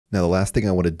Now, the last thing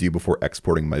I want to do before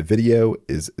exporting my video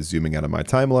is zooming out of my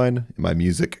timeline. My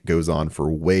music goes on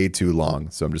for way too long,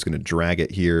 so I'm just going to drag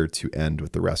it here to end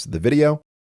with the rest of the video.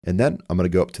 And then I'm going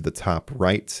to go up to the top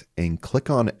right and click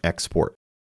on Export.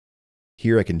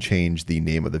 Here I can change the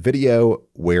name of the video,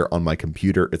 where on my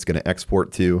computer it's going to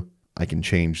export to. I can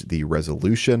change the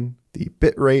resolution, the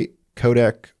bitrate,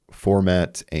 codec,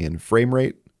 format, and frame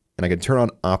rate. And I can turn on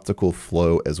optical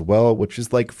flow as well, which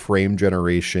is like frame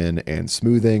generation and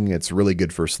smoothing. It's really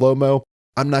good for slow-mo.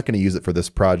 I'm not going to use it for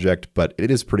this project, but it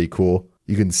is pretty cool.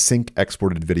 You can sync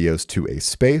exported videos to a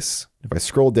space. If I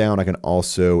scroll down, I can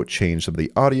also change some of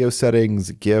the audio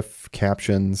settings, GIF,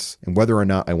 captions, and whether or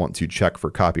not I want to check for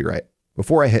copyright.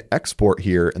 Before I hit export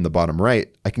here in the bottom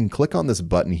right, I can click on this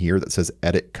button here that says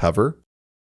Edit Cover.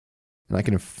 And I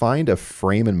can find a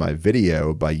frame in my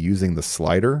video by using the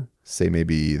slider, say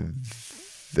maybe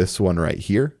this one right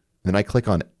here. Then I click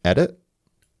on Edit.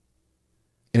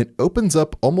 And it opens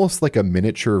up almost like a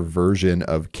miniature version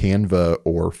of Canva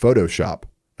or Photoshop.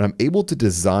 And I'm able to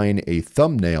design a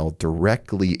thumbnail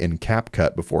directly in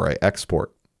CapCut before I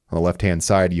export. On the left-hand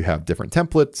side, you have different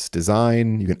templates,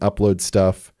 design, you can upload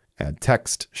stuff, add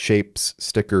text, shapes,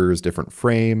 stickers, different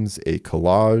frames, a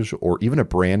collage, or even a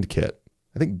brand kit.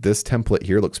 I think this template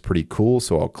here looks pretty cool,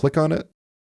 so I'll click on it.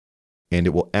 And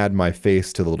it will add my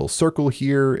face to the little circle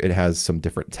here. It has some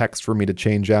different text for me to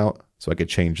change out. So I could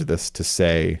change this to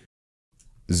say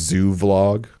zoo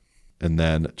vlog, and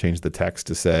then change the text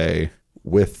to say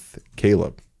with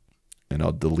Caleb. And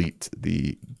I'll delete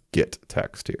the get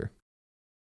text here.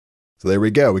 So there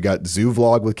we go. We got zoo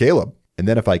vlog with Caleb. And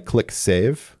then if I click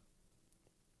save,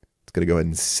 it's going to go ahead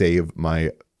and save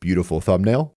my beautiful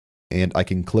thumbnail. And I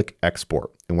can click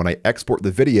export. And when I export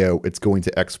the video, it's going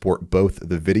to export both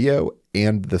the video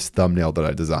and this thumbnail that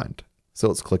I designed. So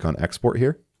let's click on export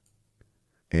here.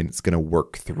 And it's going to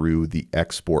work through the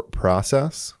export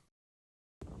process.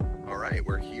 All right,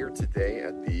 we're here today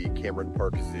at the Cameron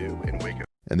Park Zoo in Waco.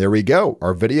 And there we go.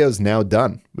 Our video is now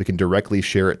done. We can directly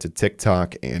share it to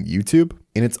TikTok and YouTube.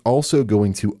 And it's also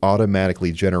going to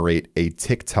automatically generate a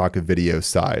TikTok video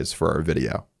size for our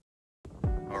video.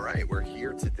 All right, we're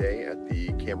here today at the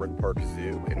Cameron Park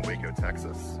Zoo in Waco,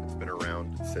 Texas. It's been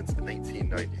around since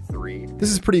 1993.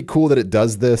 This is pretty cool that it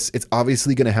does this. It's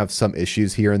obviously going to have some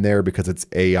issues here and there because it's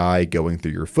AI going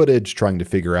through your footage, trying to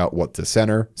figure out what to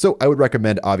center. So I would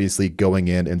recommend obviously going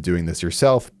in and doing this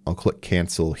yourself. I'll click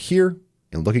cancel here.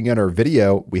 And looking at our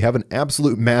video, we have an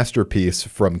absolute masterpiece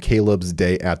from Caleb's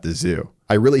day at the zoo.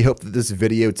 I really hope that this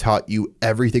video taught you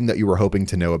everything that you were hoping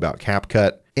to know about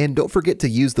CapCut. And don't forget to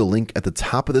use the link at the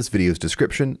top of this video's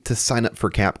description to sign up for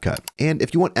CapCut. And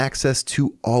if you want access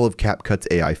to all of CapCut's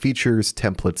AI features,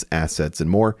 templates, assets, and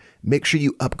more, make sure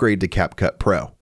you upgrade to CapCut Pro.